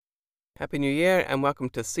Happy New Year and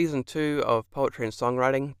welcome to Season 2 of Poetry and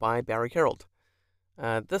Songwriting by Barry Harold.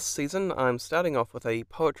 This season I'm starting off with a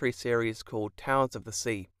poetry series called Towers of the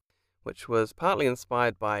Sea, which was partly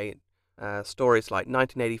inspired by stories like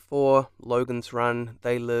 1984, Logan's Run,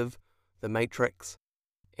 They Live, The Matrix,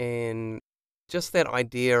 and just that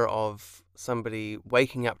idea of somebody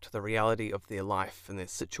waking up to the reality of their life and their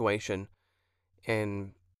situation.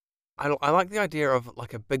 And I like the idea of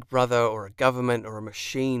like a big brother or a government or a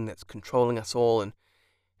machine that's controlling us all, and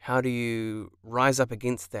how do you rise up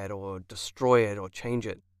against that or destroy it or change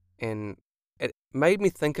it? And it made me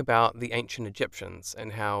think about the ancient Egyptians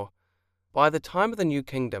and how by the time of the New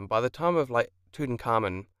Kingdom, by the time of like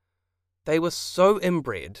Tutankhamun, they were so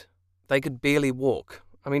inbred they could barely walk.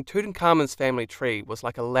 I mean, Tutankhamun's family tree was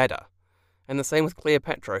like a ladder. And the same with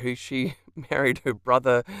Cleopatra, who she married her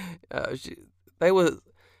brother. They were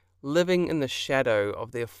living in the shadow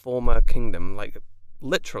of their former kingdom, like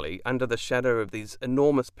literally under the shadow of these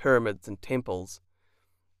enormous pyramids and temples.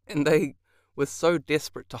 And they were so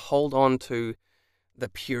desperate to hold on to the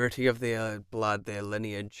purity of their blood, their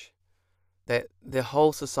lineage, that their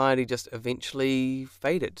whole society just eventually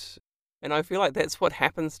faded. And I feel like that's what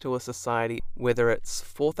happens to a society, whether it's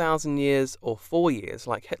 4,000 years or 4 years,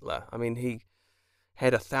 like Hitler. I mean, he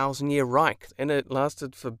had 1,000-year Reich, and it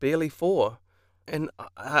lasted for barely 4. And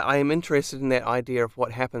I am interested in that idea of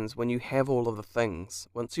what happens when you have all of the things.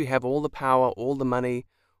 Once you have all the power, all the money,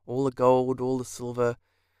 all the gold, all the silver,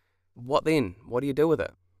 what then? What do you do with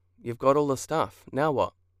it? You've got all the stuff. Now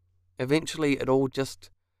what? Eventually it all just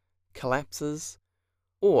collapses.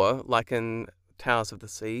 Or, like in Towers of the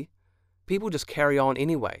Sea, people just carry on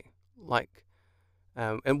anyway. Like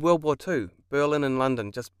in World War II, Berlin and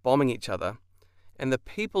London just bombing each other. And the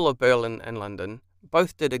people of Berlin and London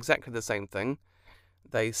both did exactly the same thing.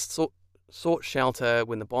 They sought shelter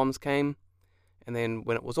when the bombs came, and then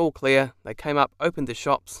when it was all clear, they came up, opened their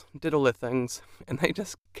shops, did all their things, and they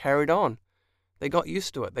just carried on. They got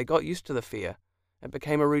used to it. They got used to the fear. It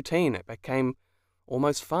became a routine. It became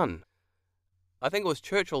almost fun. I think it was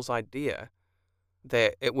Churchill's idea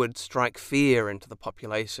that it would strike fear into the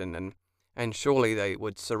population, and surely they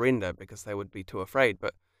would surrender because they would be too afraid.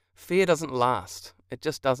 But fear doesn't last. It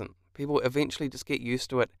just doesn't. People eventually just get used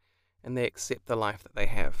to it, and they accept the life that they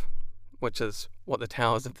have, which is what the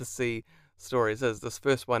Towers of the Sea stories is. This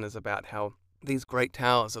first one is about how these great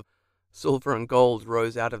towers of silver and gold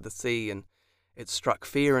rose out of the sea, and it struck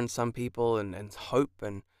fear in some people and hope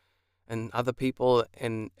and other people,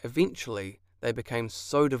 and eventually they became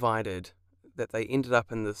so divided that they ended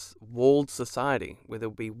up in this walled society where there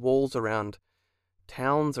would be walls around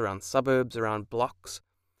towns, around suburbs, around blocks,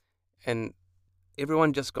 and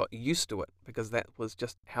everyone just got used to it because that was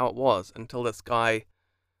just how it was, until this guy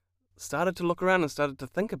started to look around and started to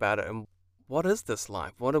think about it. And what is this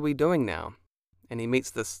life? What are we doing now? And he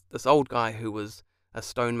meets this old guy who was a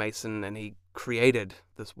stonemason, and he created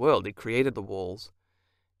this world. He created the walls,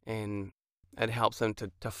 and it helps him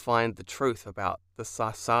to find the truth about the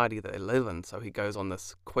society that they live in. So he goes on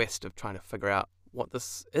this quest of trying to figure out what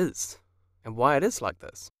this is and why it is like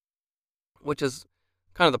this, which is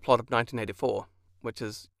kind of the plot of 1984, which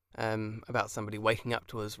is about somebody waking up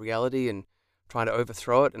to his reality and trying to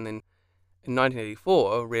overthrow it. And then in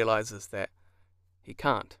 1984 realizes that he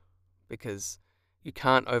can't, because you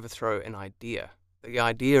can't overthrow an idea. The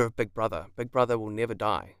idea of Big Brother. Big Brother will never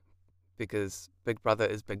die, because Big Brother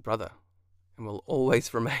is Big Brother and will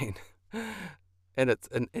always remain. And it's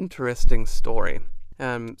an interesting story.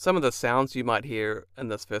 Some of the sounds you might hear in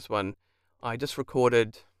this first one, I just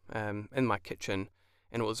recorded in my kitchen,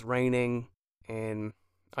 and it was raining, and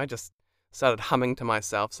I just started humming to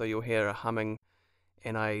myself, so you'll hear a humming,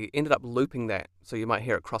 and I ended up looping that, so you might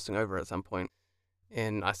hear it crossing over at some point.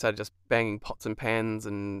 And I started just banging pots and pans,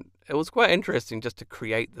 and it was quite interesting just to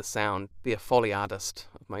create the sound, be a Foley artist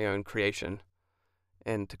of my own creation,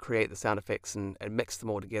 and to create the sound effects and mix them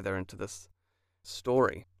all together into this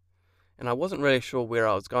story. And I wasn't really sure where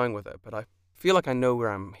I was going with it, but I feel like I know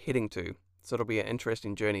where I'm heading to, so it'll be an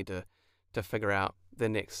interesting journey to figure out the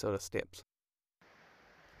next sort of steps.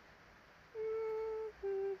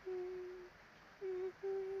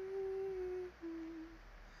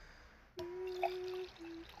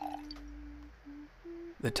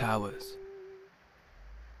 The towers.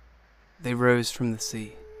 They rose from the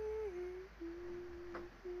sea.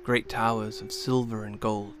 Great towers of silver and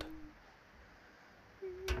gold.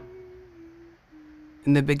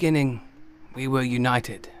 In the beginning, we were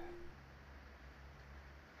united.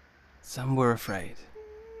 Some were afraid.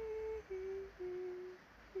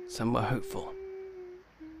 Some were hopeful.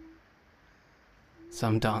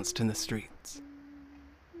 Some danced in the streets.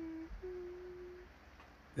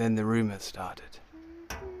 Then the rumors started.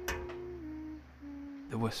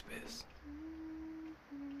 The whispers.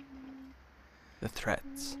 The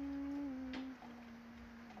threats.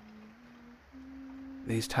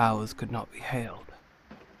 These towers could not be hailed.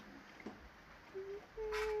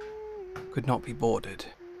 Could not be boarded.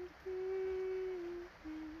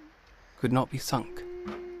 Could not be sunk.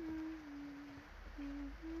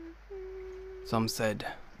 Some said,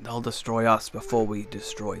 they'll destroy us before we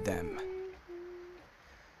destroy them.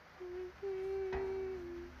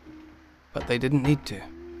 But they didn't need to.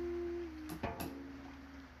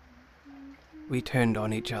 We turned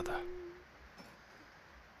on each other.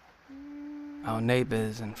 Our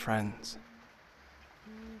neighbors and friends.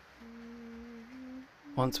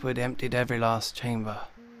 Once we'd emptied every last chamber,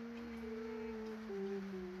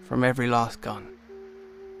 from every last gun,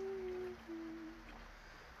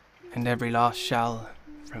 and every last shell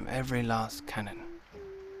from every last cannon.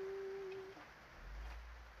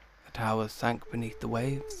 The towers sank beneath the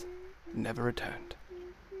waves and never returned.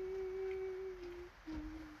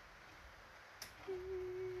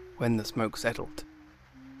 When the smoke settled,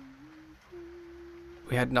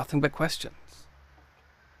 we had nothing but questions.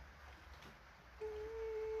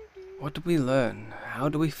 What did we learn? How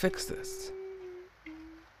do we fix this?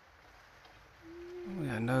 We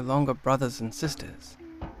are no longer brothers and sisters.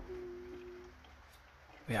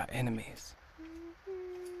 We are enemies.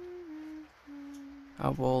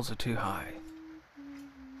 Our walls are too high.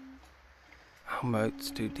 Our moats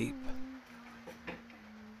too deep.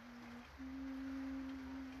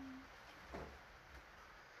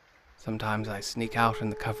 Sometimes I sneak out in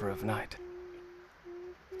the cover of night,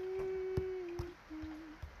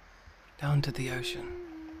 down to the ocean.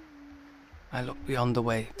 I look beyond the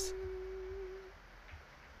waves.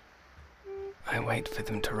 I wait for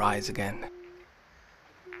them to rise again,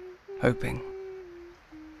 hoping,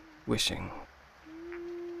 wishing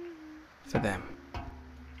for them,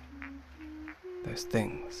 those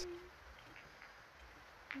things,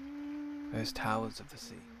 those towers of the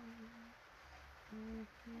sea.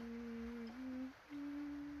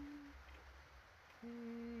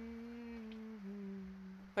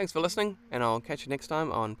 Thanks for listening, and I'll catch you next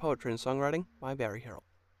time on Poetry and Songwriting by Barry Harold.